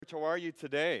Church. How are you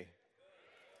today?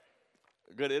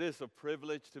 Good. It is a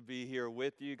privilege to be here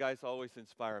with you. You guys always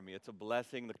inspire me. It's a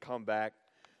blessing to come back,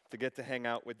 to get to hang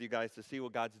out with you guys, to see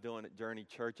what God's doing at Journey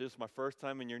Church. This is my first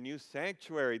time in your new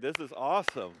sanctuary. This is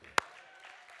awesome.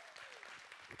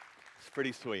 It's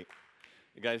pretty sweet.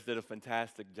 You guys did a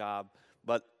fantastic job.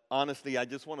 But honestly, I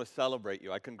just want to celebrate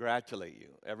you. I congratulate you.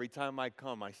 Every time I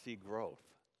come, I see growth.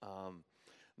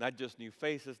 Not just new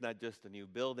faces, not just a new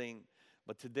building.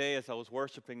 But today, as I was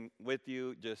worshiping with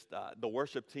you, the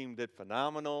worship team did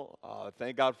phenomenal.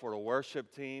 Thank God for the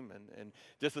worship team and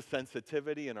just the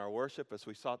sensitivity in our worship as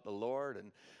we sought the Lord.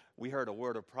 And we heard a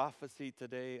word of prophecy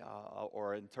today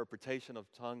or interpretation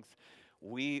of tongues.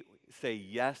 We say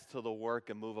yes to the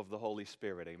work and move of the Holy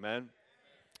Spirit. Amen.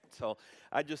 So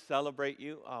I just celebrate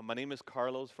you. My name is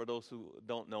Carlos, for those who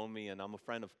don't know me, and I'm a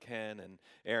friend of Ken and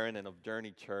Aaron and of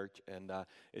Journey Church, and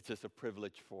it's just a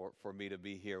privilege for me to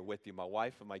be here with you. My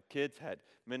wife and my kids had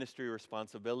ministry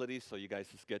responsibilities, so you guys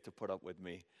just get to put up with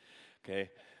me, okay?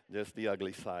 Just the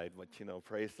ugly side, but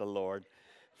praise the Lord.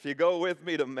 If you go with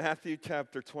me to Matthew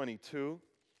chapter 22,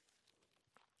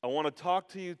 I want to talk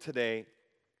to you today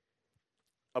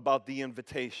about the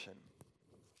invitation.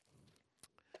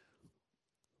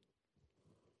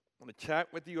 I want to chat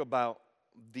with you about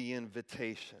the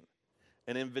invitation,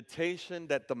 an invitation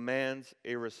that demands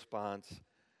a response,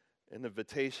 an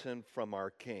invitation from our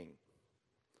King.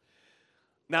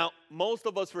 Now, most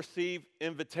of us receive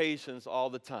invitations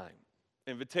all the time,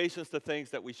 invitations to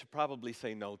things that we should probably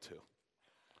say no to,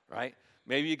 right?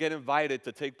 Maybe you get invited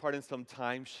to take part in some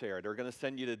timeshare. They're going to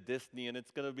send you to Disney, and it's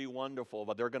going to be wonderful,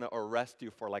 but they're going to arrest you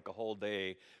for like a whole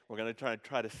day. We're going to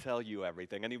try to sell you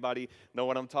everything. Anybody know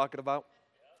what I'm talking about?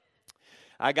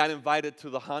 I got invited to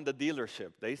the Honda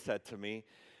dealership. They said to me,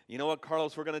 you know what,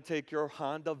 Carlos, we're going to take your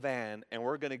Honda van and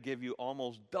we're going to give you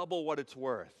almost double what it's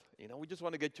worth. We just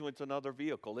want to get you into another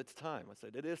vehicle. It's time. I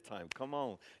said, it is time. Come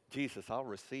on, Jesus, I'll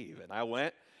receive. And I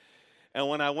went. And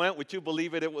when I went, would you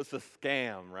believe it, it was a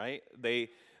scam, right? They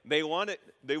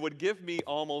would give me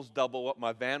almost double what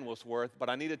my van was worth,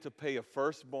 but I needed to pay a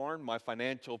firstborn, my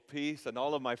financial peace, and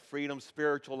all of my freedom,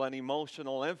 spiritual and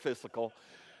emotional and physical,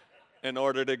 in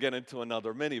order to get into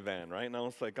another minivan, right? And I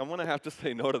was like, I'm going to have to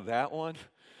say no to that one.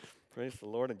 Praise the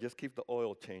Lord, and just keep the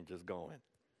oil changes going.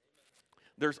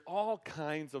 There's all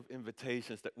kinds of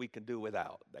invitations that we can do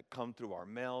without, that come through our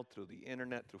mail, through the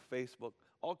internet, through Facebook,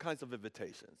 all kinds of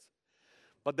invitations.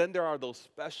 But then there are those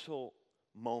special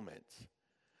moments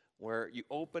where you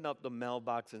open up the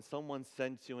mailbox and someone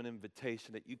sends you an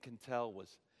invitation that you can tell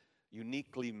was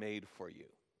uniquely made for you.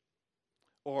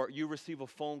 Or you receive a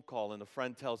phone call and a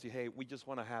friend tells you, hey, we just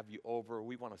want to have you over.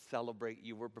 We want to celebrate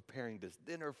you. We're preparing this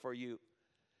dinner for you.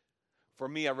 For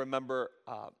me, I remember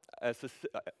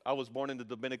I was born in the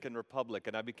Dominican Republic,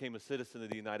 and I became a citizen of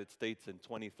the United States in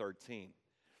 2013.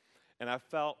 And I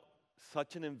felt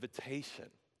such an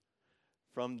invitation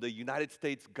from the United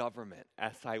States government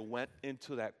as I went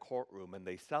into that courtroom and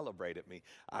they celebrated me.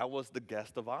 I was the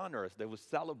guest of honor as they were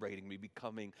celebrating me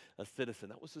becoming a citizen.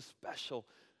 That was a special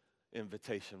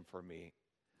invitation for me.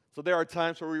 So there are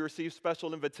times where we receive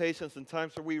special invitations and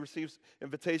times where we receive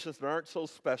invitations that aren't so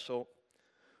special.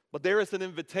 But there is an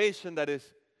invitation that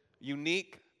is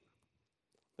unique,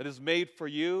 that is made for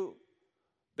you,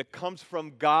 that comes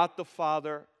from God the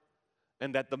Father,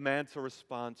 and that demands a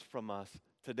response from us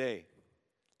today.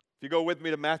 If you go with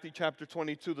me to Matthew chapter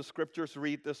 22, the scriptures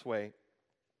read this way.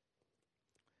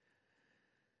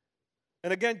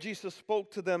 And again, Jesus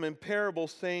spoke to them in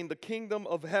parables, saying, the kingdom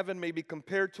of heaven may be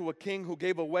compared to a king who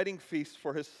gave a wedding feast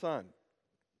for his son,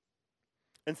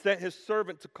 and sent his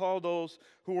servant to call those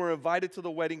who were invited to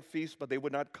the wedding feast, but they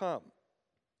would not come.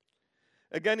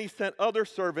 Again, he sent other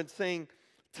servants, saying,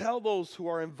 tell those who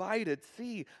are invited,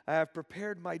 see, I have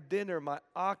prepared my dinner, my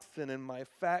oxen and my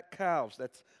fat calves,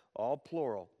 that's all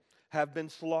plural, have been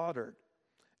slaughtered,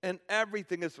 and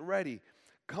everything is ready.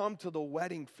 Come to the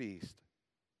wedding feast.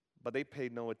 But they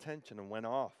paid no attention and went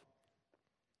off,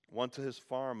 one to his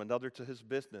farm, another to his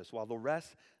business, while the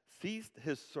rest seized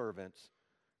his servants,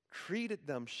 treated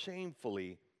them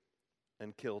shamefully,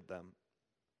 and killed them.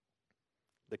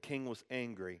 The king was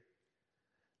angry,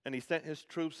 and he sent his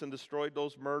troops and destroyed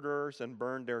those murderers and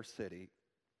burned their city.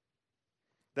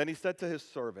 Then he said to his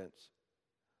servants,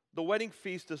 the wedding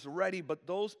feast is ready, but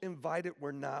those invited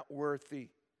were not worthy.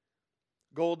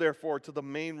 Go therefore to the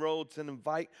main roads and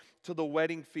invite to the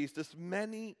wedding feast as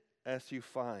many as you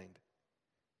find.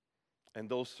 And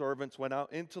those servants went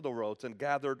out into the roads and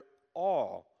gathered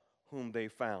all whom they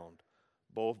found,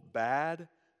 both bad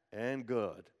and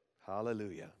good.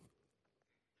 Hallelujah.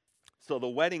 So the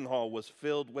wedding hall was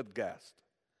filled with guests.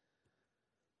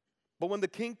 But when the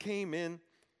king came in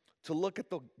to look at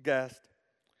the guest,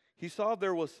 he saw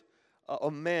there was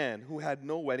a man who had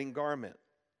no wedding garment.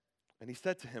 And he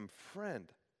said to him,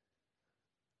 "Friend,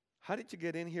 how did you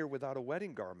get in here without a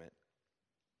wedding garment?"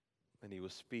 And he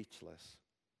was speechless.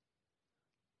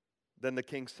 Then the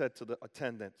king said to the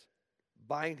attendants,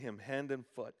 "Bind him hand and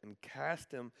foot and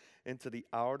cast him into the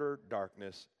outer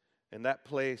darkness. In that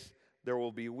place there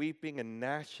will be weeping and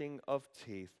gnashing of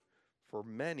teeth, for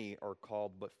many are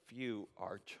called, but few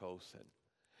are chosen."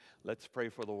 Let's pray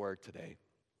for the word today.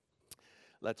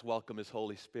 Let's welcome His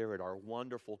Holy Spirit, our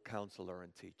wonderful counselor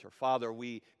and teacher. Father,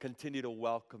 we continue to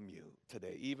welcome you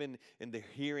today. Even in the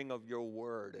hearing of your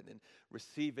word and in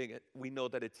receiving it, we know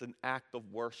that it's an act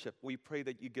of worship. We pray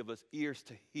that you give us ears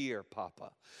to hear,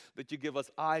 Papa, that you give us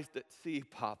eyes that see,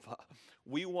 Papa.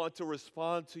 We want to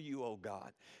respond to you, oh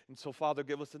God. And so, Father,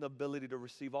 give us an ability to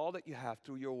receive all that you have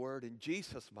through your word in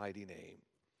Jesus' mighty name.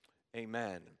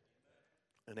 Amen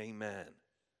and amen.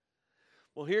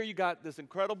 Well, here you got this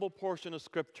incredible portion of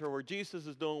Scripture where Jesus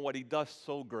is doing what he does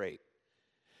so great.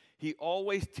 He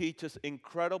always teaches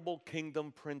incredible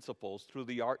kingdom principles through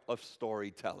the art of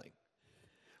storytelling.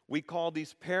 We call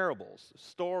these parables,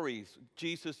 stories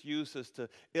Jesus uses to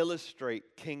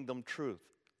illustrate kingdom truth.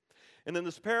 And in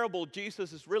this parable,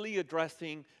 Jesus is really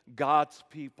addressing God's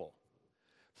people.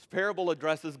 This parable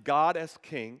addresses God as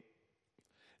king.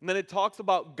 And then it talks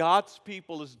about God's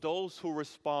people as those who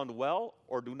respond well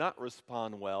or do not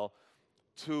respond well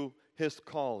to his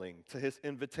calling, to his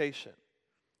invitation.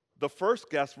 The first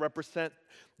guests represent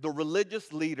the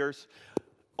religious leaders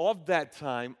of that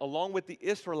time, along with the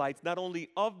Israelites, not only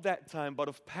of that time, but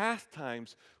of past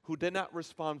times, who did not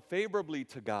respond favorably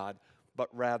to God,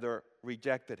 but rather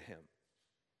rejected him.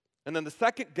 And then the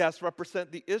second guests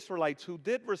represent the Israelites who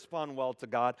did respond well to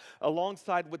God,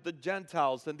 alongside with the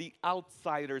Gentiles and the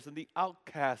outsiders and the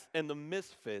outcasts and the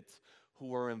misfits who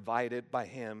were invited by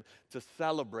him to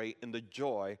celebrate in the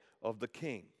joy of the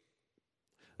king.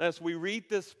 As we read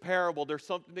this parable, there's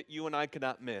something that you and I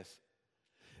cannot miss.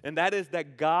 And that is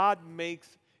that God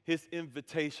makes his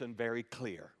invitation very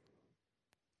clear.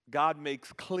 God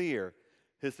makes clear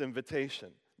his invitation.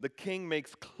 The king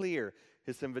makes clear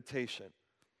his invitation.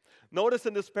 Notice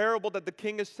in this parable that the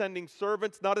king is sending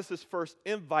servants not as his first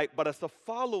invite, but as a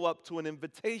follow-up to an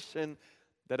invitation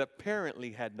that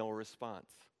apparently had no response.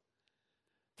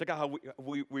 Check out how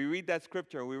we read that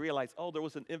scripture and we realize, oh, there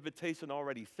was an invitation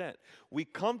already sent. We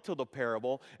come to the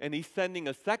parable and he's sending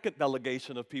a second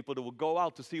delegation of people that will go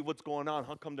out to see what's going on.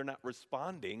 How come they're not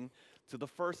responding to the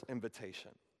first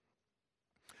invitation?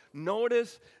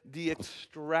 Notice the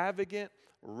extravagant,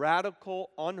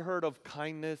 radical, unheard of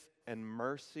kindness and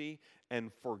mercy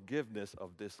and forgiveness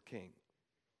of this king.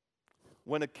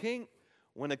 When a king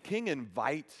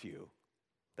invites you,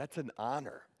 that's an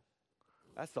honor.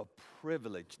 That's a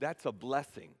privilege. That's a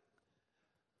blessing.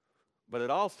 But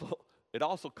it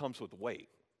also comes with weight.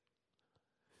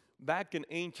 Back in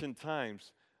ancient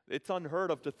times, it's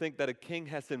unheard of to think that a king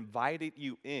has invited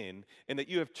you in and that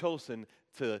you have chosen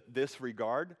to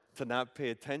disregard, to not pay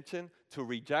attention, to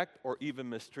reject, or even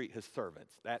mistreat his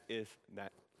servants. That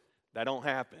don't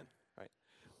happen, right?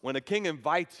 When a king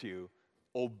invites you,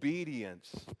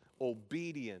 obedience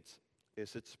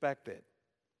is expected.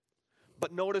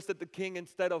 But notice that the king,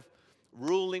 instead of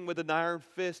ruling with an iron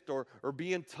fist or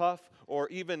being tough or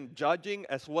even judging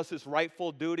as was his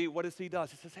rightful duty, what does he do?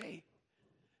 He says, hey,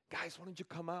 guys, why don't you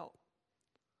come out?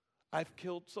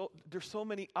 There's so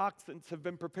many oxen have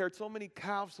been prepared, so many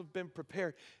calves have been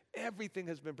prepared. Everything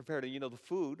has been prepared. And the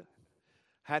food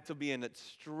had to be an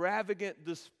extravagant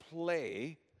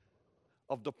display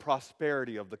of the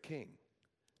prosperity of the king.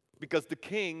 Because the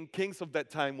kings of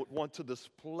that time would want to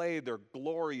display their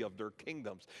glory of their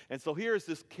kingdoms. And so here's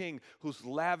this king who's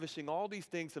lavishing all these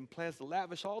things and plans to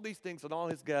lavish all these things on all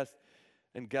his guests,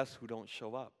 and guests who don't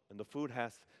show up. And the food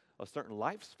has a certain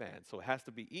lifespan, so it has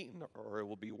to be eaten or it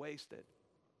will be wasted.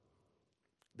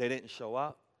 They didn't show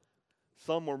up.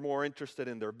 Some were more interested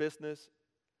in their business.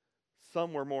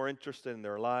 Some were more interested in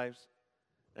their lives.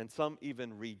 And some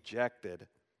even rejected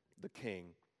the king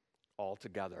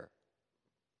altogether.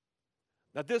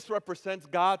 Now, this represents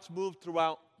God's move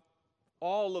throughout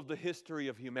all of the history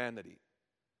of humanity.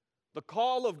 The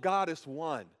call of God is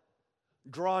one: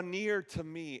 draw near to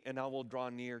me and I will draw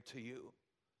near to you.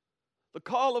 The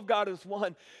call of God is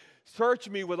one: search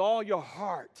me with all your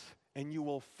heart and you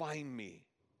will find me.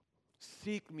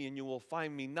 Seek me and you will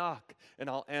find me. Knock and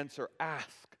I'll answer.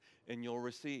 Ask and you'll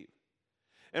receive.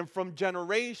 And from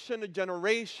generation to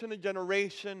generation to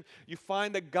generation, you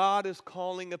find that God is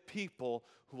calling a people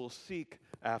who will seek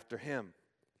after him.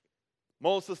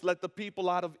 Moses led the people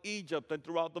out of Egypt, and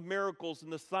throughout the miracles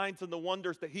and the signs and the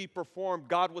wonders that he performed,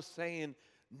 God was saying,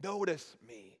 notice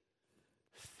me,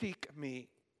 seek me.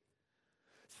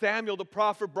 Samuel the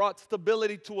prophet brought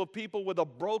stability to a people with a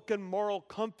broken moral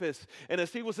compass. And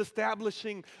as he was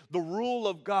establishing the rule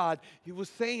of God, he was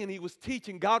saying, he was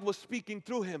teaching, God was speaking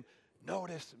through him,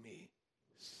 notice me,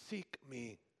 seek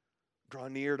me, draw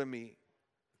near to me.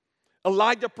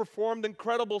 Elijah performed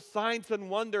incredible signs and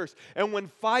wonders. And when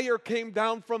fire came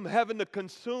down from heaven to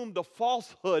consume the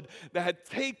falsehood that had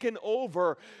taken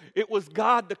over, it was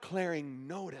God declaring,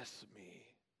 notice me,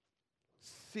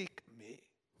 seek me,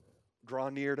 draw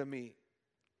near to me.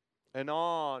 And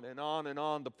on and on and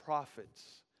on, the prophets,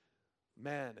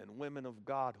 men and women of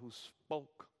God who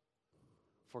spoke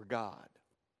for God,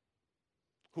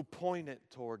 who pointed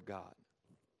toward God.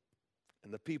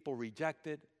 And the people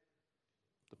rejected.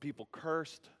 The people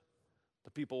cursed, the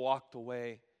people walked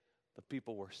away, the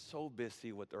people were so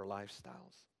busy with their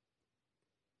lifestyles.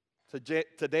 So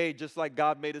today, just like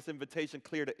God made his invitation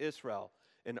clear to Israel,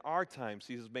 in our times,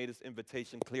 he has made his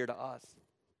invitation clear to us.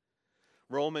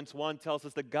 Romans 1 tells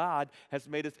us that God has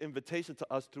made his invitation to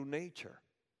us through nature.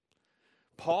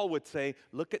 Paul would say,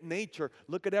 look at nature,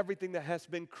 look at everything that has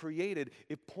been created.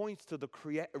 It points to the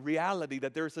reality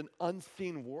that there's an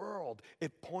unseen world.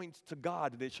 It points to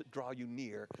God, and it should draw you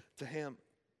near to him.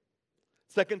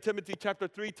 2 Timothy chapter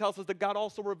 3 tells us that God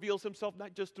also reveals himself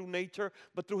not just through nature,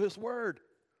 but through his word.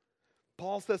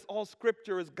 Paul says all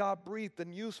scripture is God-breathed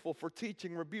and useful for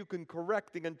teaching, rebuking,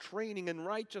 correcting, and training in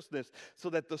righteousness, so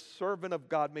that the servant of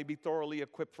God may be thoroughly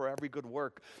equipped for every good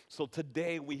work. So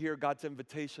today we hear God's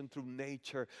invitation through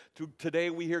nature.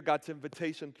 Today we hear God's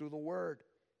invitation through the word.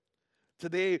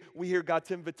 Today we hear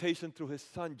God's invitation through his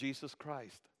Son, Jesus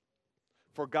Christ.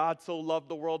 For God so loved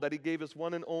the world that he gave his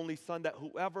one and only Son, that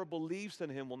whoever believes in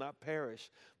him will not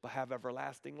perish, but have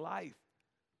everlasting life.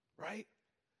 Right?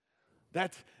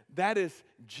 That is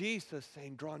Jesus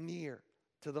saying, draw near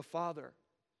to the Father.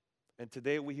 And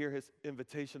today we hear his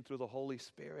invitation through the Holy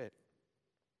Spirit.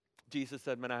 Jesus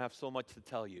said, man, I have so much to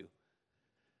tell you,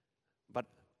 but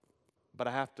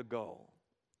I have to go.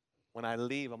 When I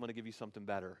leave, I'm going to give you something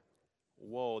better.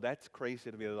 Whoa, that's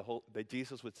crazy to me that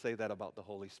Jesus would say that about the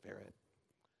Holy Spirit.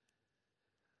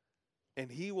 And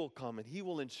he will come and he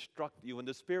will instruct you. And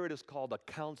the Spirit is called a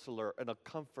counselor and a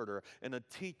comforter and a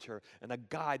teacher and a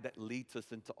guide that leads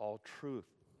us into all truth.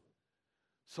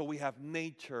 So we have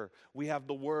nature, we have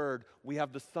the Word, we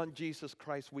have the Son Jesus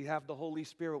Christ, we have the Holy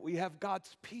Spirit, we have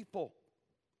God's people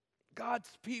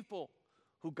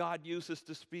who God uses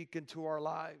to speak into our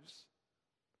lives.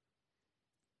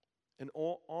 And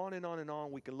on and on and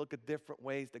on, we can look at different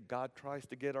ways that God tries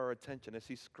to get our attention as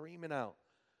he's screaming out,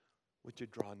 would you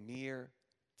draw near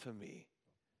to me?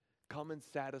 Come and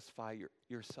satisfy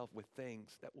yourself with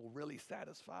things that will really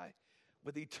satisfy,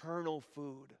 with eternal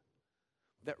food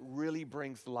that really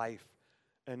brings life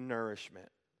and nourishment.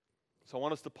 So I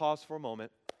want us to pause for a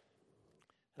moment.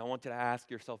 And I want you to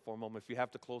ask yourself for a moment, if you have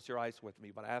to close your eyes with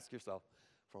me, but ask yourself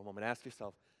for a moment, ask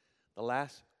yourself, the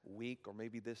last week or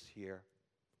maybe this year,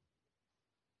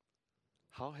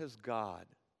 how has God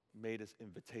made his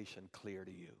invitation clear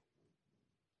to you?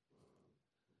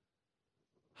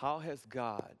 How has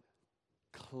God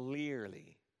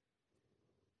clearly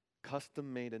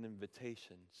custom-made an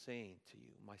invitation saying to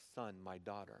you, my son, my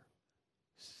daughter,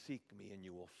 seek me and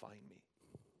you will find me?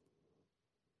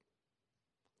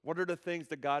 What are the things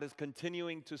that God is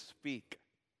continuing to speak?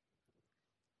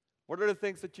 What are the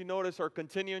things that you notice are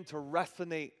continuing to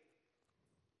resonate?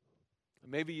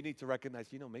 Maybe you need to recognize,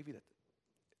 maybe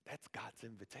that's God's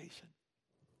invitation.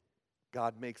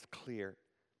 God makes clear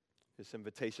his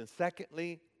invitation.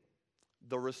 Secondly,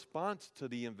 the response to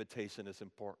the invitation is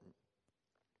important.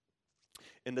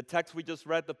 In the text we just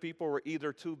read, the people were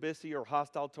either too busy or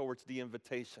hostile towards the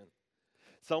invitation.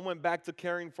 Some went back to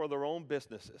caring for their own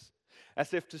businesses,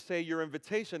 as if to say, your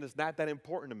invitation is not that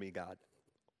important to me, God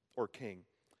or King.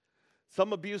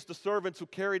 Some abused the servants who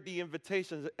carried the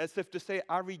invitations, as if to say,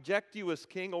 I reject you as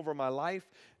king over my life,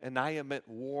 and I am at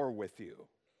war with you.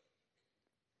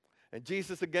 And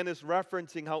Jesus again is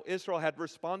referencing how Israel had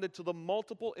responded to the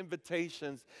multiple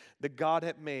invitations that God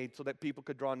had made so that people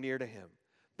could draw near to him.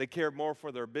 They cared more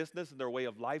for their business and their way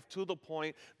of life, to the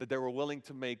point that they were willing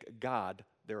to make God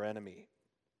their enemy.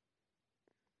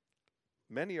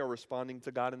 Many are responding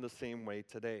to God in the same way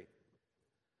today.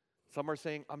 Some are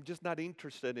saying, I'm just not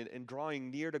interested in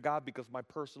drawing near to God because my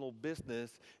personal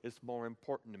business is more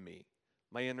important to me.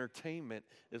 My entertainment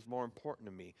is more important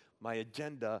to me. My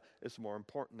agenda is more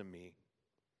important to me.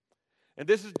 And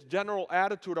this is the general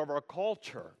attitude of our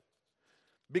culture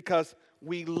because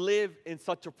we live in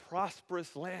such a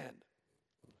prosperous land.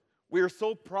 We are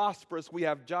so prosperous. We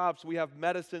have jobs, we have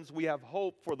medicines, we have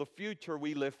hope for the future.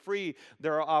 We live free.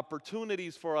 There are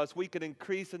opportunities for us. We can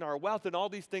increase in our wealth, and all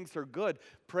these things are good.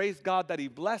 Praise God that He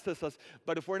blesses us.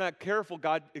 But if we're not careful,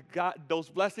 those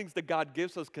blessings that God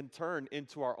gives us can turn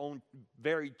into our own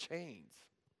very chains.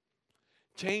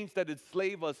 Chains that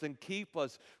enslave us and keep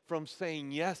us from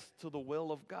saying yes to the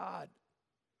will of God.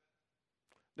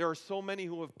 There are so many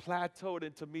who have plateaued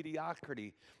into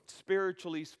mediocrity,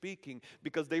 spiritually speaking,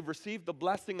 because they've received the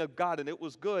blessing of God and it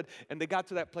was good, and they got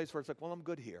to that place where it's like, well, I'm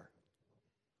good here.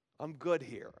 I'm good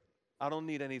here. I don't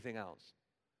need anything else.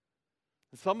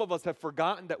 And some of us have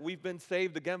forgotten that we've been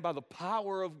saved again by the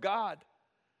power of God.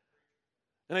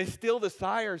 And He still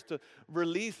desires to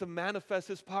release and manifest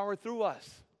His power through us.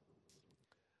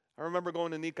 I remember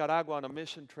going to Nicaragua on a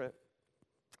mission trip.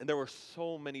 And there were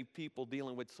so many people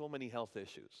dealing with so many health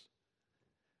issues.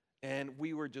 And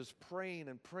we were just praying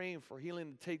and praying for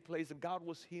healing to take place. And God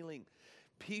was healing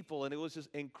people. And it was just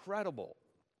incredible.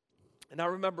 And I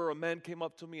remember a man came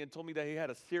up to me and told me that he had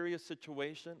a serious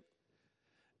situation.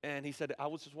 And he said, I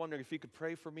was just wondering if he could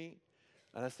pray for me.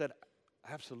 And I said,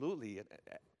 absolutely. And,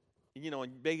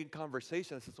 in making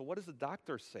conversation, I said, so what does the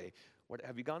doctor say?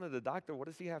 Have you gone to the doctor? What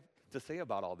does he have to say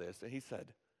about all this? And he said,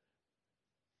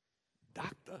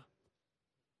 doctor?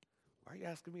 Why are you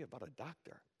asking me about a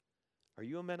doctor? Are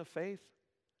you a man of faith?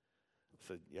 I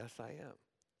said, yes, I am.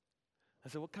 I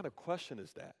said, what kind of question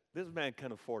is that? This man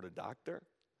can't afford a doctor.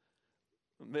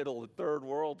 Middle of third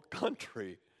world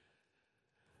country.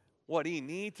 What he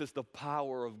needs is the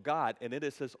power of God, and it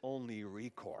is his only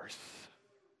recourse.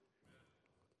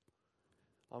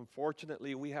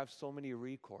 Unfortunately, we have so many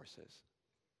recourses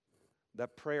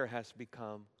that prayer has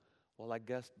become, well, I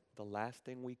guess the last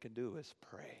thing we can do is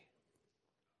pray.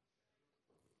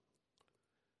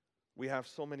 We have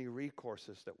so many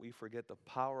recourses that we forget the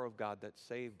power of God that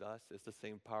saved us is the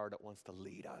same power that wants to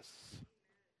lead us.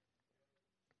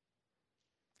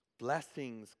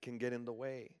 Blessings can get in the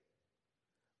way.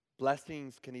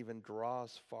 Blessings can even draw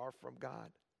us far from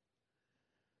God.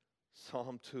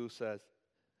 Psalm 2 says,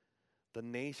 the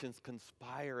nations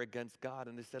conspire against God,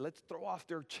 and they say, let's throw off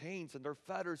their chains and their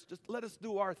fetters. Just let us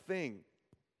do our thing.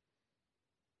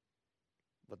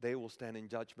 But they will stand in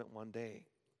judgment one day.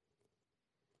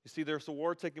 You see, there's a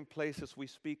war taking place as we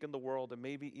speak in the world and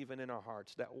maybe even in our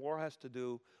hearts. That war has to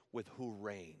do with who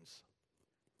reigns.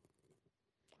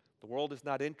 The world is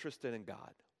not interested in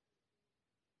God.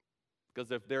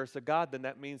 Because if there's a God, then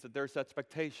that means that there's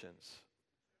expectations.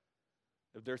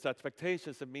 If there's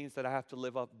expectations, it means that I have to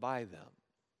live up by them.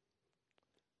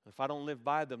 If I don't live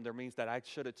by them, that means that I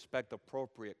should expect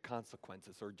appropriate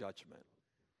consequences or judgment.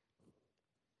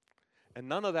 And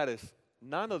none of that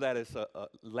is a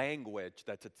language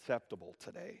that's acceptable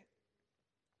today.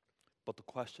 But the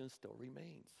question still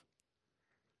remains.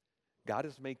 God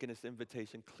is making His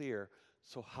invitation clear,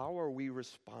 so how are we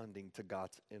responding to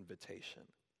God's invitation?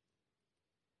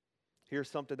 Here's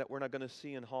something that we're not going to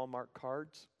see in Hallmark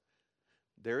cards.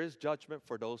 There is judgment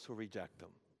for those who reject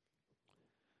them.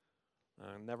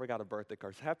 I never got a birthday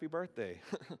card. Happy birthday.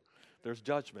 There's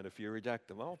judgment if you reject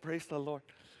them. Oh, praise the Lord.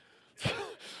 It's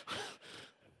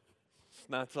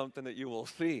not something that you will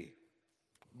see.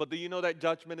 But do you know that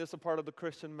judgment is a part of the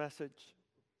Christian message?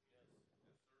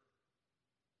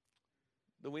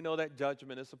 Do we know that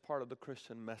judgment is a part of the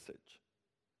Christian message?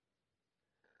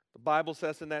 The Bible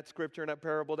says in that scripture, in that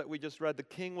parable that we just read, the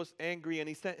king was angry and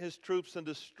he sent his troops and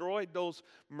destroyed those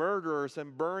murderers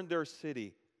and burned their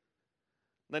city.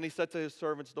 Then he said to his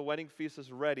servants, the wedding feast is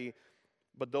ready,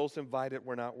 but those invited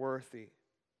were not worthy.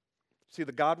 See,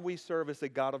 the God we serve is a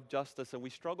God of justice, and we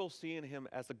struggle seeing Him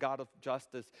as a God of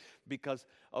justice because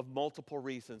of multiple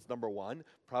reasons. Number one,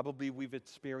 probably we've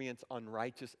experienced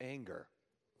unrighteous anger.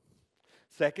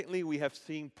 Secondly, we have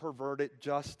seen perverted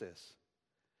justice.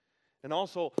 And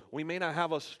also, we may not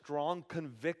have a strong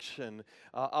conviction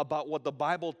about what the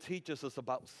Bible teaches us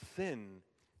about sin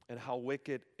and how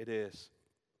wicked it is.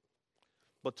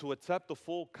 But to accept the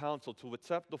full counsel, to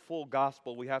accept the full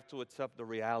gospel, we have to accept the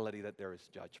reality that there is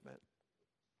judgment.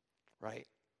 Right?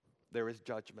 There is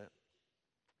judgment.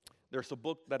 There's a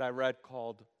book that I read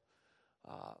called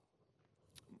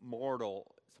Mortal.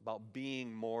 It's about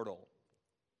being mortal,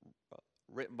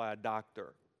 written by a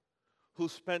doctor who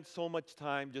spent so much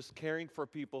time just caring for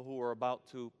people who were about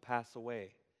to pass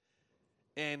away.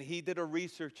 And he did a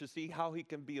research to see how he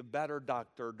can be a better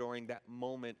doctor during that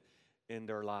moment in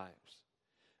their lives.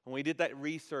 And we did that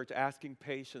research asking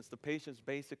patients. The patients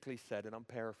basically said, and I'm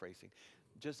paraphrasing,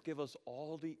 just give us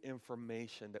all the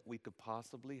information that we could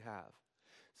possibly have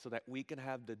so that we can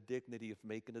have the dignity of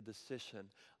making a decision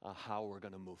on how we're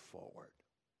going to move forward.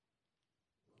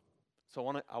 So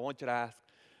I want you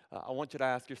to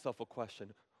ask yourself a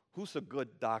question. Who's a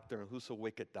good doctor and who's a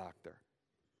wicked doctor?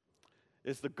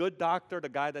 Is the good doctor the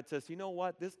guy that says, you know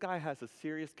what, this guy has a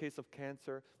serious case of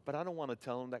cancer, but I don't want to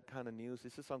tell him that kind of news.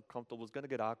 It's just uncomfortable. It's going to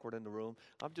get awkward in the room.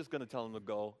 I'm just going to tell him to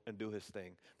go and do his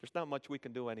thing. There's not much we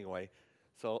can do anyway.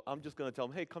 So I'm just going to tell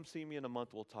him, hey, come see me in a month.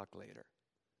 We'll talk later.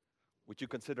 Would you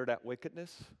consider that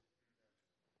wickedness?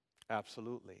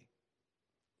 Absolutely.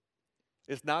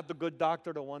 Is not the good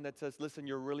doctor the one that says, listen,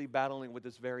 you're really battling with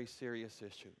this very serious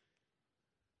issue.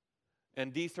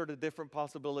 And these are the different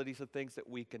possibilities of things that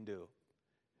we can do.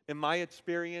 In my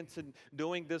experience in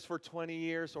doing this for 20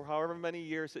 years or however many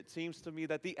years, it seems to me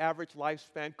that the average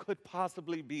lifespan could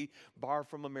possibly be far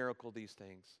from a miracle, these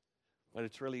things. But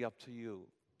it's really up to you.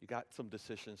 You got some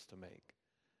decisions to make.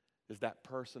 Is that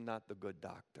person not the good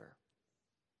doctor?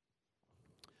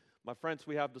 My friends,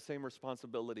 we have the same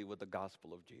responsibility with the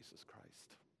gospel of Jesus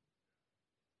Christ.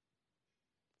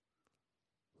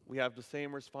 We have the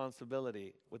same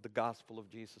responsibility with the gospel of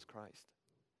Jesus Christ.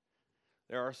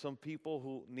 There are some people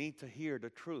who need to hear the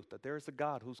truth that there is a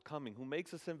God who's coming, who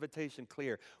makes this invitation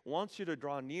clear, wants you to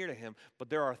draw near to him, but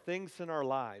there are things in our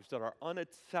lives that are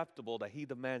unacceptable that he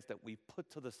demands that we put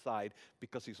to the side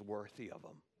because he's worthy of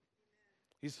them.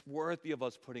 He's worthy of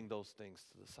us putting those things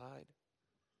to the side.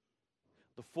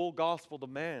 The full gospel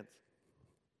demands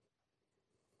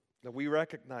that we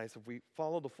recognize, if we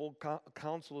follow the full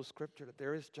counsel of Scripture, that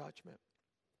there is judgment.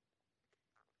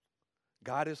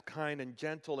 God is kind and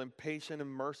gentle and patient and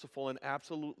merciful and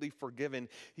absolutely forgiving.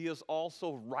 He is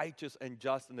also righteous and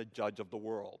just and the judge of the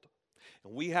world.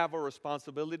 And we have a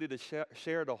responsibility to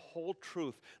share the whole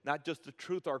truth, not just the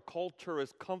truth our culture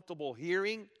is comfortable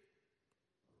hearing,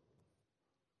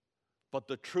 but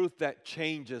the truth that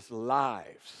changes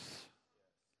lives.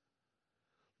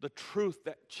 The truth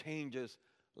that changes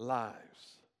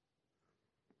lives.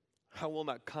 I will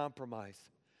not compromise.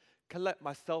 Can let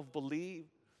myself believe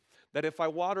that if I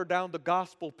water down the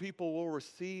gospel, people will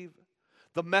receive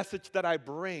the message that I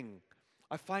bring.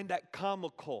 I find that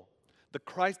comical. That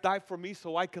Christ died for me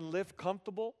so I can live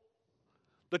comfortable.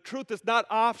 The truth is not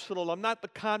optional. I'm not the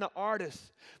kind of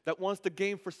artist that wants to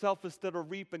gain for self instead of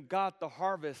reaping God the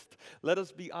harvest. Let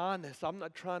us be honest. I'm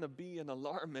not trying to be an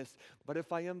alarmist, but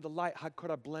if I am the light, how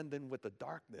could I blend in with the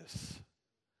darkness?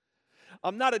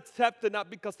 I'm not accepted not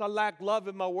because I lack love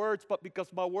in my words, but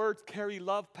because my words carry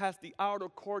love past the outer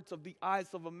courts of the eyes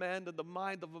of a man and the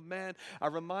mind of a man. I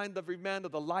remind every man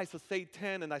of the lies of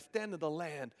Satan, and I stand in the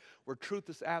land where truth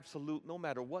is absolute no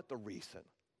matter what the reason,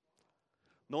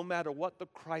 no matter what the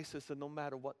crisis, and no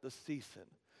matter what the season.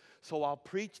 So I'll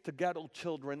preach to ghetto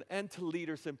children and to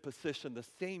leaders in position the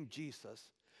same Jesus,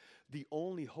 the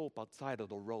only hope outside of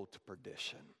the road to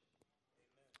perdition.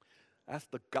 That's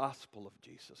the gospel of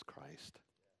Jesus Christ.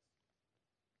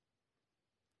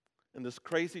 In this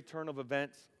crazy turn of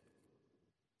events,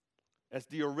 as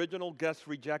the original guests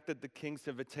rejected the king's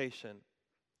invitation,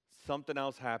 something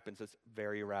else happens that's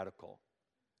very radical.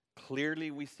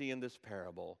 Clearly, we see in this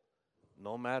parable,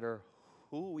 no matter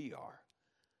who we are,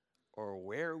 or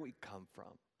where we come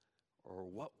from, or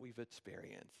what we've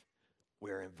experienced,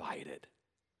 we're invited.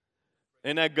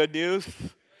 Isn't that good news?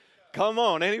 Come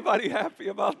on, anybody happy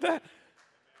about that?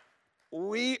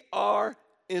 We are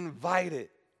invited.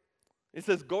 It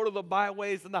says, go to the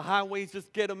byways and the highways,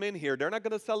 just get them in here. They're not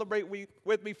going to celebrate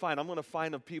with me, fine. I'm going to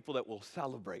find the people that will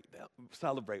celebrate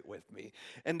with me.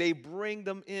 And they bring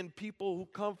them in, people who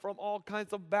come from all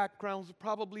kinds of backgrounds,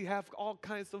 probably have all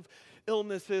kinds of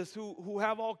illnesses, who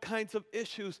have all kinds of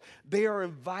issues. They are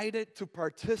invited to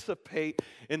participate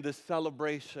in the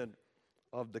celebration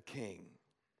of the King.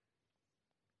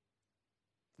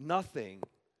 Nothing,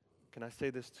 can I say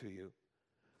this to you?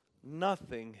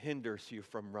 Nothing hinders you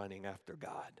from running after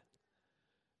God.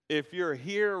 If you're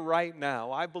here right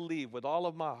now, I believe with all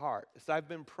of my heart, as I've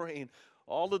been praying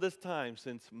all of this time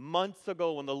since months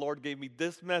ago when the Lord gave me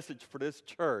this message for this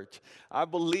church, I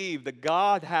believe that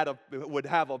God would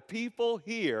have a people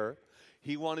here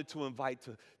He wanted to invite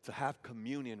to have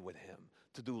communion with Him,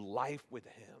 to do life with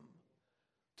Him,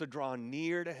 to draw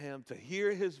near to Him, to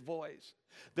hear His voice.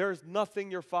 There is nothing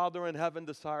your Father in heaven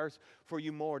desires for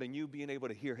you more than you being able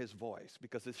to hear His voice,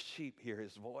 because His sheep hear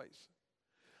His voice.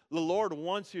 The Lord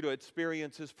wants you to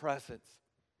experience His presence.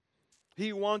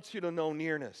 He wants you to know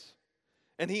nearness,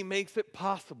 and He makes it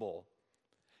possible.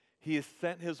 He has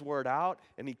sent His word out,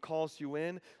 and He calls you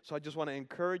in. So I just want to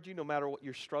encourage you, no matter what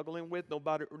you're struggling with,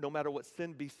 no matter what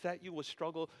sin beset you, what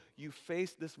struggle you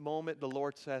face this moment, the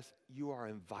Lord says you are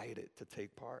invited to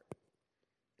take part.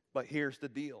 But here's the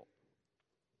deal.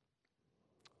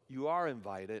 You are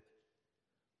invited,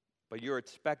 but you're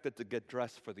expected to get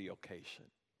dressed for the occasion.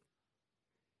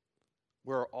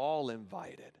 We're all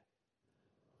invited.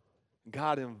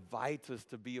 God invites us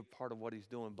to be a part of what he's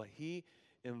doing, but he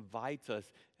invites us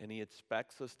and he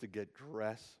expects us to get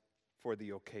dressed for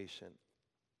the occasion.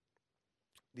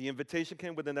 The invitation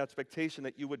came with an expectation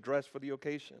that you would dress for the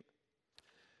occasion.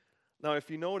 Now,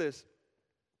 if you notice,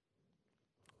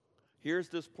 here's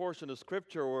this portion of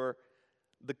scripture where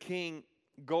the king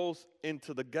goes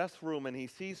into the guest room and he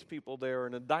sees people there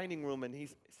in a dining room and he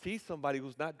sees somebody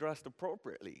who's not dressed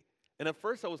appropriately. And at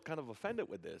first I was kind of offended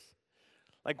with this.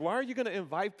 Like, why are you going to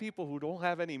invite people who don't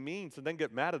have any means and then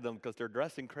get mad at them because they're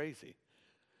dressing crazy?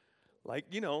 Like,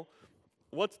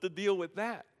 what's the deal with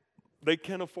that? They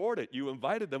can't afford it. You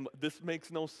invited them. This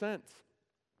makes no sense.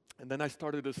 And then I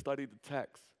started to study the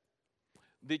text.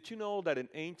 Did you know that in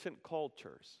ancient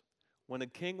cultures, when a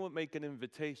king would make an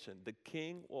invitation, the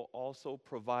king will also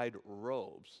provide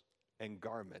robes and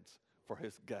garments for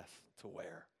his guests to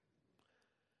wear?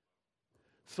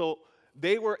 So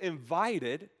they were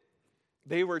invited,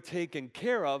 they were taken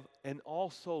care of, and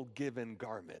also given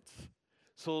garments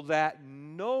so that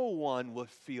no one would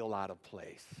feel out of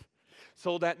place,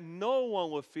 so that no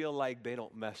one would feel like they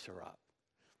don't measure up.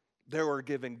 They were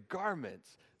given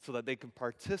garments so that they can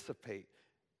participate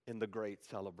in the great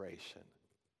celebration.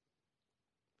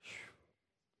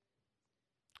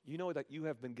 You know that you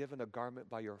have been given a garment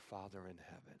by your Father in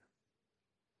heaven.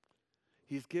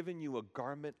 He's given you a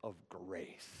garment of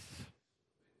grace.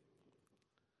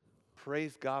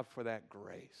 Praise God for that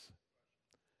grace.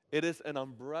 It is an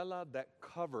umbrella that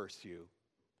covers you,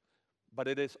 but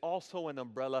it is also an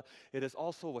umbrella, it is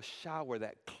also a shower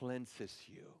that cleanses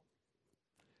you.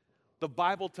 The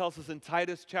Bible tells us in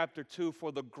Titus chapter 2,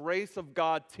 for the grace of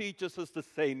God teaches us to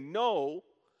say no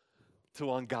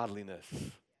to ungodliness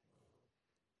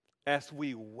as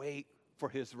we wait for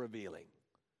his revealing.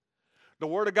 The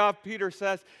Word of God, Peter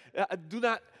says, do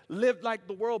not live like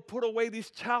the world. Put away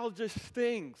these childish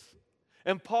things.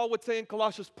 And Paul would say in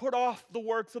Colossians, put off the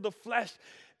works of the flesh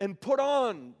and put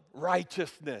on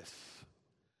righteousness.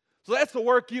 So that's the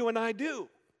work you and I do.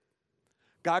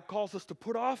 God calls us to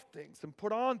put off things and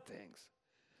put on things.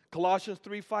 Colossians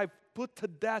 3:5, put to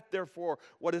death, therefore,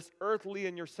 what is earthly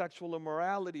in your sexual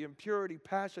immorality, impurity,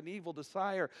 passion, evil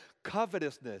desire,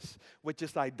 covetousness, which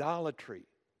is idolatry.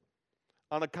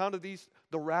 On account of these,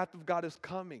 the wrath of God is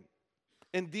coming.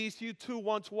 And these you too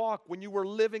once walked when you were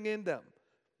living in them.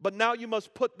 But now you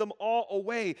must put them all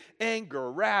away: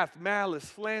 anger, wrath, malice,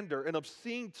 slander, and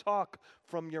obscene talk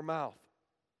from your mouth.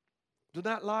 Do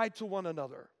not lie to one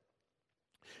another,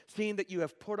 seeing that you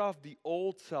have put off the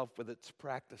old self with its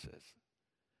practices.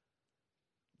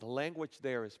 The language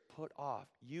there is put off.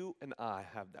 You and I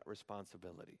have that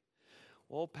responsibility.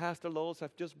 Well, Pastor Lowe's,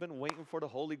 I've just been waiting for the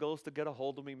Holy Ghost to get a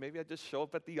hold of me. Maybe I just show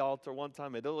up at the altar one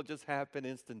time and it'll just happen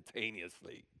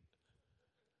instantaneously.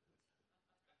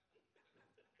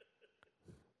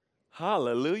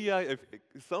 Hallelujah.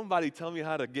 If somebody tell me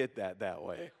how to get that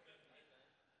way.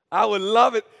 I would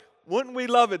love it. Wouldn't we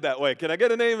love it that way? Can I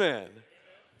get an amen?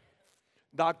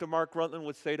 Dr. Mark Rutland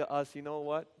would say to us, you know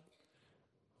what?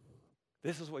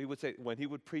 This is what he would say when he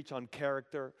would preach on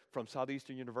character from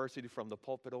Southeastern University, from the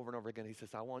pulpit over and over again. He says,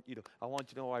 I want you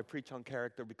to know why I preach on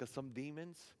character, because some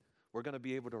demons we're going to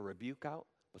be able to rebuke out,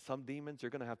 but some demons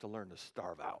you're going to have to learn to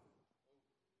starve out.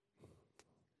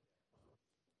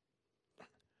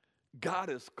 God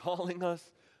is calling us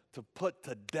to put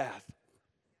to death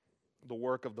the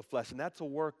work of the flesh. And that's a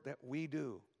work that we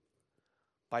do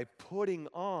by putting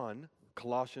on,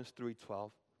 Colossians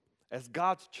 3:12, as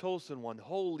God's chosen one,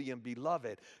 holy and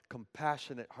beloved,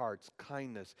 compassionate hearts,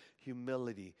 kindness,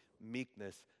 humility,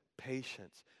 meekness,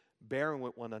 patience, bearing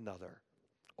with one another.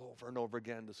 Over and over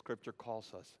again, the scripture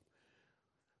calls us.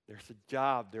 There's a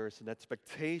job, there's an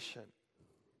expectation.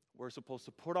 We're supposed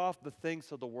to put off the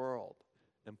things of the world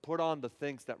and put on the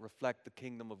things that reflect the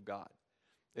kingdom of God.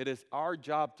 It is our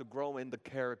job to grow in the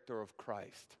character of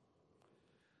Christ.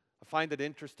 I find it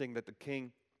interesting that the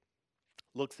king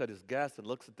looks at his guest and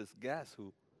looks at this guest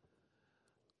who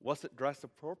wasn't dressed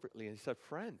appropriately, and he said,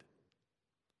 friend,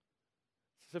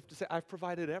 as if to say, I've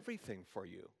provided everything for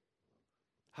you.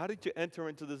 How did you enter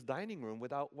into this dining room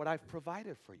without what I've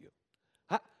provided for you?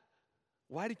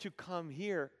 Why did you come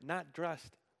here not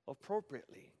dressed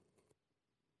appropriately?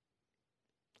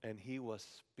 And he was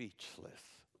speechless.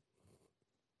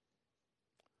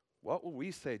 What will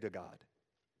we say to God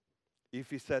if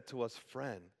he said to us,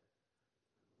 friend,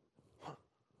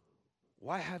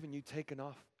 why haven't you taken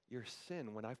off your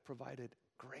sin when I've provided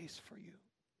grace for you?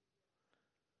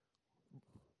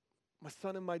 My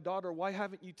son and my daughter, why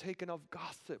haven't you taken off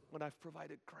gossip when I've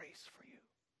provided grace for you?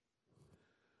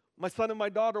 My son and my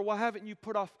daughter, why haven't you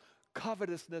put off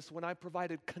covetousness when I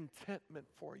provided contentment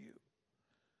for you?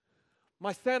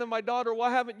 My son and my daughter,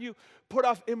 why haven't you put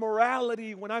off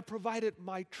immorality when I provided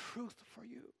my truth for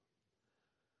you?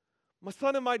 My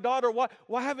son and my daughter,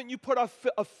 why haven't you put off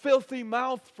a filthy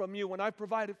mouth from you when I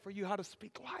provided for you how to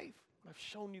speak life? I've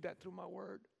shown you that through my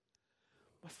word.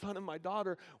 My son and my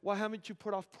daughter, why haven't you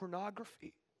put off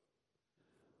pornography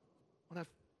when I've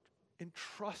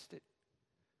entrusted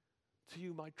to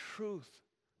you my truth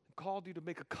and called you to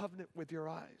make a covenant with your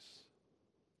eyes?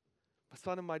 My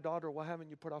son and my daughter, why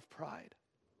haven't you put off pride?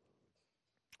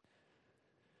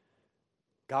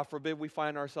 God forbid we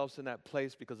find ourselves in that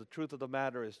place, because the truth of the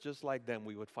matter is, just like them,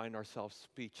 we would find ourselves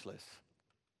speechless.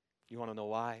 You want to know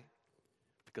why?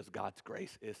 Because God's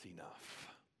grace is enough.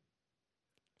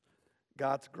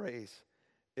 God's grace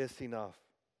is enough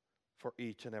for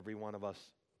each and every one of us.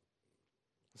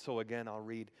 So again, I'll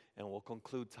read and we'll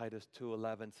conclude. Titus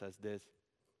 2:11 says this: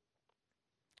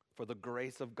 "For the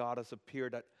grace of God has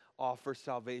appeared that offers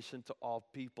salvation to all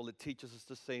people. It teaches us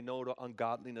to say no to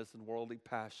ungodliness and worldly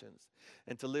passions,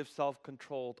 and to live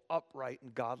self-controlled, upright,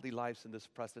 and godly lives in this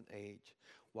present age,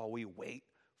 while we wait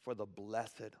for the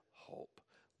blessed hope,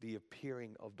 the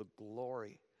appearing of the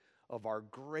glory of our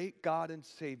great God and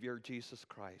Savior, Jesus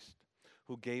Christ,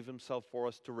 who gave himself for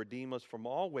us to redeem us from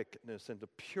all wickedness and to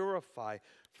purify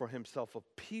for himself a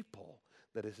people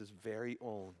that is his very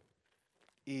own,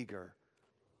 eager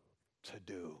to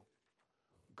do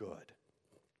good."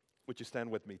 Would you stand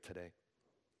with me today?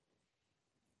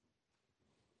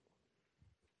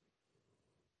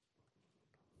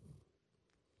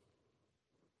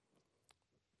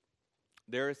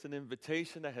 There is an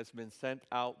invitation that has been sent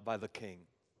out by the King.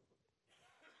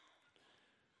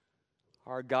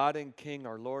 Our God and King,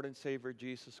 our Lord and Savior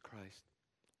Jesus Christ,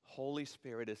 Holy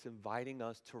Spirit is inviting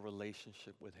us to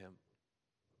relationship with him.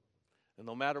 And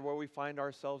no matter where we find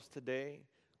ourselves today,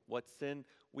 what sin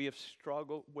we have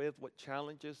struggled with, what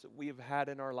challenges that we have had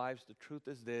in our lives, the truth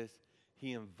is this: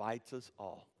 he invites us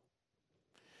all.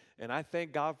 And I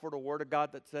thank God for the word of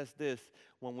God that says this: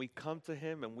 when we come to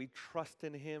him and we trust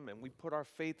in him and we put our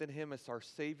faith in him as our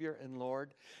Savior and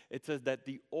Lord, it says that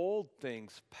the old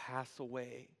things pass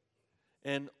away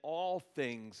and all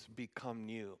things become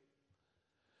new.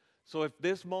 So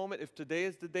if today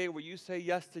is the day where you say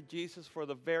yes to Jesus for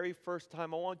the very first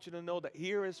time, I want you to know that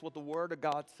here is what the Word of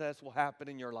God says will happen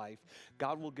in your life.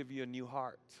 God will give you a new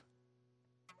heart.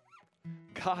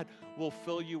 God will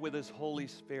fill you with his Holy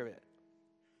Spirit.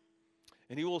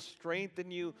 And he will strengthen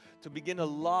you to begin to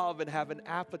love and have an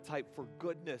appetite for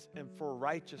goodness and for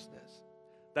righteousness.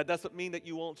 That doesn't mean that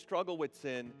you won't struggle with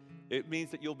sin. It means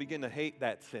that you'll begin to hate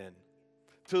that sin,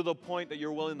 to the point that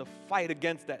you're willing to fight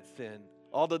against that sin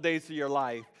all the days of your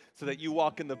life, so that you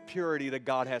walk in the purity that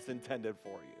God has intended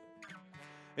for you.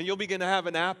 And you'll begin to have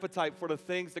an appetite for the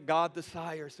things that God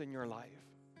desires in your life.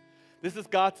 This is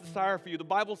God's desire for you. The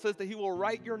Bible says that he will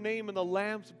write your name in the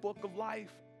Lamb's book of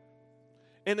life.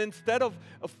 And instead of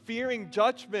fearing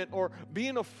judgment or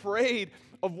being afraid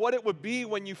of what it would be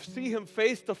when you see him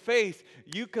face to face,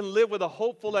 you can live with a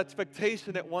hopeful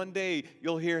expectation that one day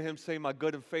you'll hear him say, "My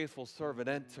good and faithful servant,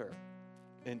 enter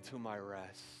into my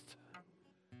rest."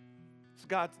 It's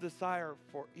God's desire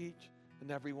for each and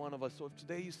every one of us. So if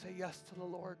today you say yes to the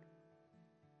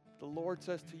Lord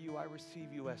says to you, "I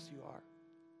receive you as you are."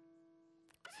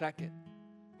 Second,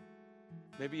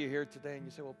 maybe you're here today and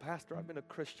you say, "Well, Pastor, I've been a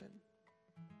Christian,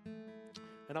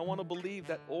 and I want to believe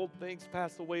that old things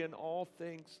pass away and all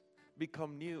things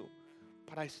become new,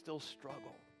 but I still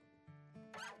struggle.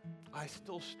 I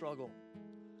still struggle.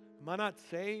 Am I not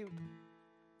saved?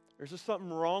 Or is there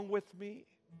something wrong with me?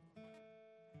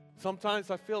 Sometimes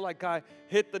I feel like I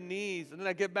hit the knees and then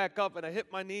I get back up and I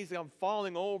hit my knees and I'm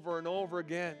falling over and over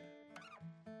again.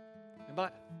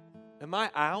 Am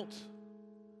I out?"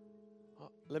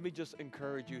 Let me just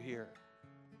encourage you here.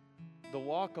 The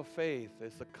walk of faith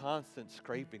is a constant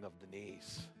scraping of the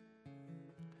knees.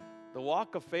 The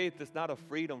walk of faith is not a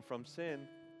freedom from sin.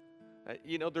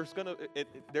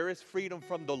 There is freedom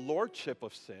from the lordship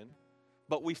of sin,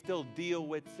 but we still deal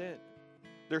with sin.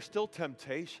 There's still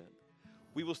temptation.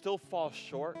 We will still fall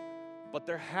short, but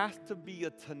there has to be a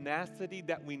tenacity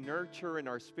that we nurture in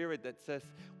our spirit that says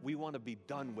we want to be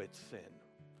done with sin.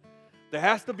 There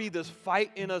has to be this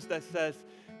fight in us that says,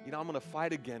 I'm going to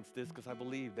fight against this because I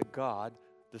believe that God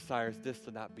desires this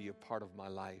to not be a part of my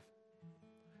life.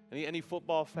 Any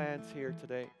football fans here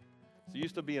today? So there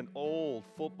used to be an old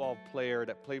football player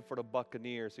that played for the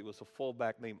Buccaneers. He was a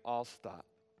fullback named Allstott.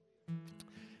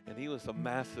 And he was a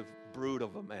massive brute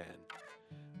of a man.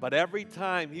 But every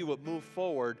time he would move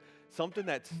forward, something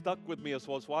that stuck with me as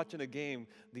I was watching a game,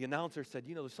 the announcer said,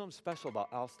 there's something special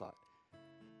about Allstott.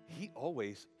 he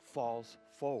always falls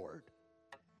forward.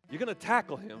 You're going to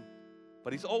tackle him,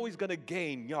 but he's always going to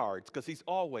gain yards because he's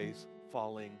always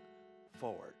falling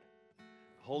forward.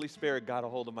 The Holy Spirit got a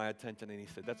hold of my attention and he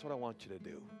said, that's what I want you to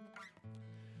do.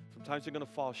 Sometimes you're going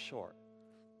to fall short,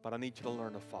 but I need you to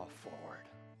learn to fall forward.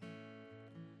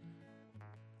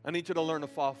 I need you to learn to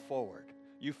fall forward.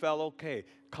 You fell, okay.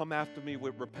 Come after me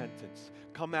with repentance.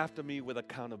 Come after me with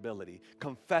accountability.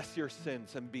 Confess your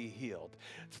sins and be healed.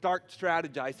 Start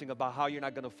strategizing about how you're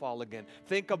not going to fall again.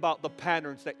 Think about the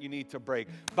patterns that you need to break.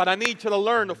 But I need you to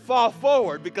learn to fall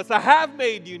forward because I have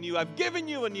made you new. I've given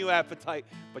you a new appetite.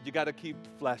 But you got to keep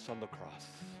flesh on the cross.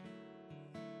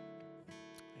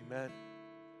 Amen.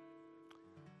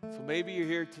 So maybe you're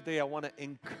here today. I want to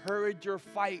encourage your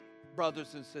fight,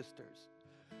 brothers and sisters.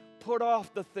 Put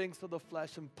off the things of the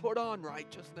flesh and put on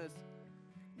righteousness.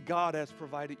 God has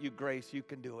provided you grace. You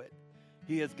can do it.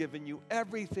 He has given you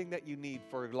everything that you need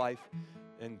for life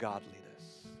and godliness.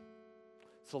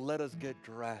 So let us get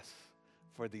dressed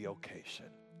for the occasion.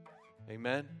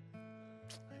 Amen?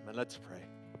 Amen. Let's pray.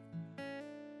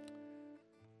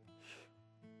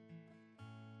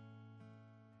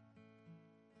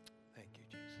 Thank you,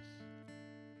 Jesus.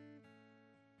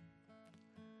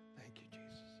 Thank you,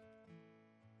 Jesus.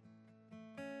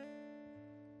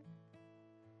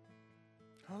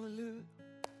 Hallelujah.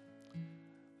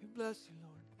 We bless you,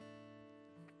 Lord.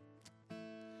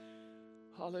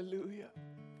 Hallelujah.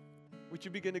 Would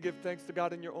you begin to give thanks to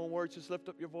God in your own words? Just lift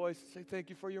up your voice and say, thank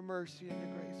you for your mercy and your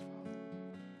grace, Father.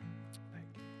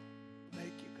 Thank you.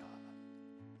 Thank you, God.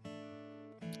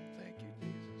 Thank you,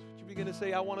 Jesus. Would you begin to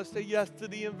say, I want to say yes to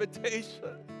the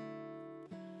invitation.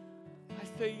 I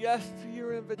say yes to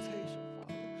your invitation,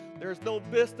 Father. There's no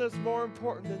business more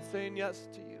important than saying yes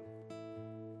to you.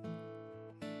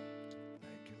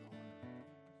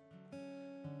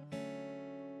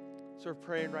 So we're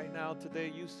praying right now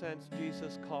today, you sense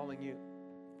Jesus calling you.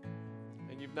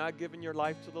 And you've not given your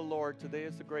life to the Lord. Today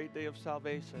is a great day of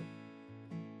salvation.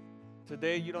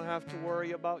 Today you don't have to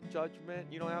worry about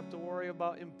judgment. You don't have to worry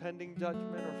about impending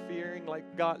judgment or feeling like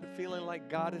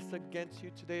God is against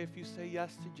you today. If you say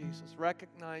yes to Jesus,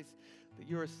 recognize that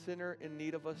you're a sinner in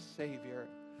need of a Savior.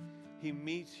 He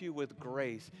meets you with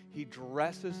grace. He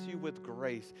dresses you with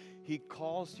grace. He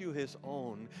calls you his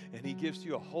own, and he gives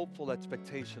you a hopeful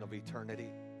expectation of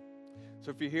eternity. So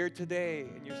if you're here today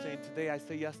and you're saying, today I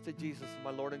say yes to Jesus,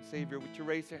 my Lord and Savior, would you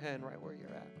raise your hand right where you're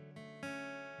at?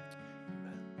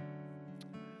 Amen.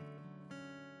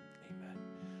 Amen.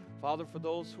 Father, for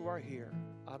those who are here,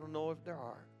 I don't know if there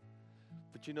are,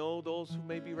 but you know those who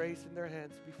may be raising their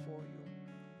hands before you,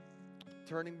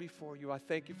 turning before you, I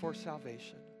thank you for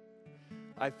salvation.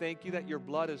 I thank you that your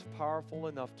blood is powerful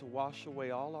enough to wash away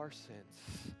all our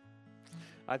sins.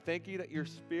 I thank you that your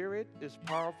Spirit is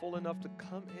powerful enough to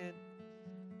come in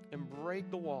and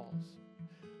break the walls.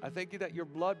 I thank you that your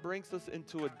blood brings us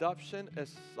into adoption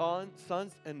as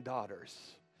sons and daughters.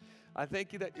 I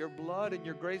thank you that your blood and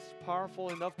your grace is powerful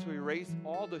enough to erase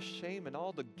all the shame and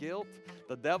all the guilt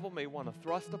the devil may want to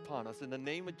thrust upon us in the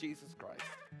name of Jesus Christ.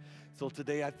 So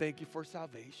today I thank you for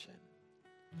salvation.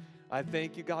 I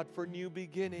thank you, God, for new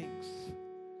beginnings.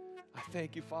 I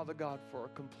thank you, Father God, for a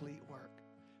complete work.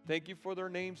 Thank you for their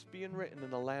names being written in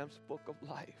the Lamb's book of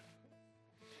life.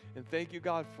 And thank you,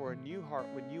 God, for a new heart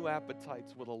with new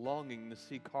appetites, with a longing to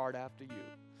seek hard after you.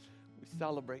 We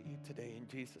celebrate you today in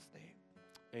Jesus' name.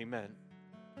 Amen.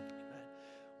 Amen.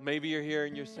 Maybe you're here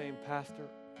and you're saying, Pastor,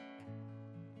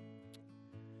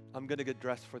 I'm going to get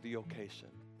dressed for the occasion.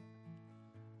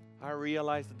 I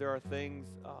realize that there are things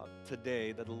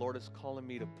today that the Lord is calling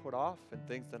me to put off and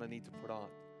things that I need to put on.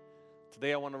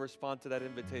 Today I want to respond to that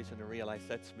invitation and realize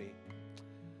that's me.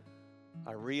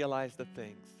 I realize the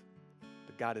things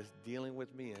that God is dealing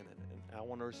with me in, and I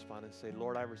want to respond and say,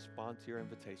 Lord, I respond to your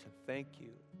invitation. Thank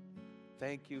you.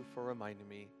 Thank you for reminding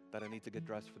me that I need to get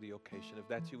dressed for the occasion. If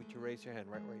that's you, would you raise your hand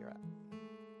right where you're at?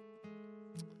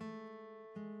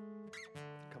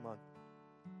 Come on.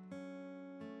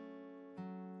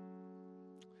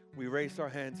 We raise our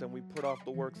hands and we put off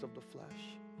the works of the flesh.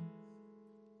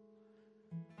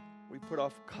 We put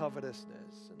off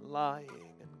covetousness and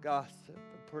lying and gossip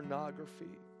and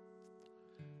pornography,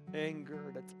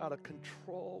 anger that's out of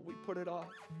control. We put it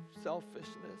off.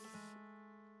 Selfishness.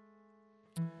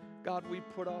 God, we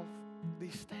put off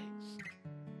these things.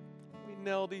 We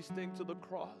nail these things to the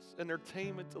cross.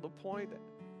 Entertainment to the point that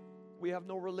we have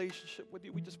no relationship with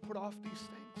you. We just put off these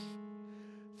things.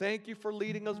 Thank you for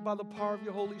leading us by the power of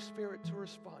your Holy Spirit to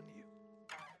respond to you.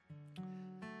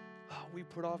 Oh, we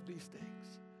put off these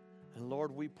things. And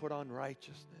Lord, we put on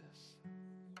righteousness.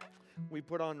 We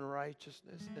put on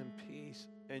righteousness and peace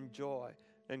and joy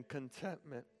and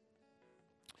contentment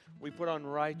We put on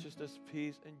righteousness,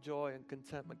 peace, and joy and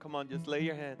contentment. Come on, just lay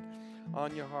your hand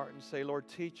on your heart and say, Lord,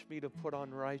 teach me to put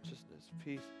on righteousness,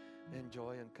 peace, and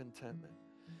joy and contentment.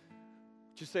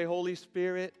 Would you say, Holy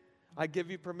Spirit, I give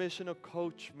you permission to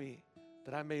coach me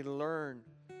that I may learn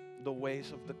the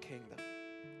ways of the kingdom.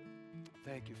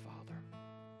 Thank you, Father.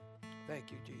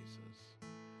 Thank you, Jesus.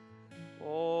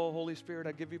 Oh, Holy Spirit,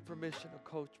 I give you permission to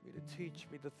coach me, to teach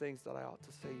me the things that I ought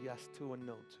to say yes to and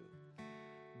no to.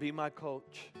 Be my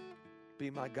coach. Be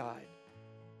my guide.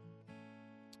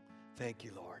 Thank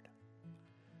you, Lord.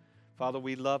 Father,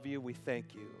 we love you. We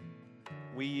thank you.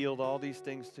 We yield all these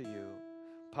things to you.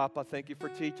 Papa, thank you for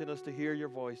teaching us to hear your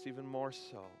voice even more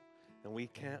so. And we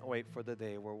can't wait for the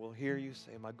day where we'll hear you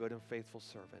say, my good and faithful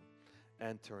servant,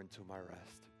 enter into my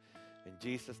rest. In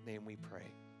Jesus' name we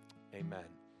pray. Amen.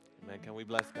 Amen. Can we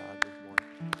bless God this morning?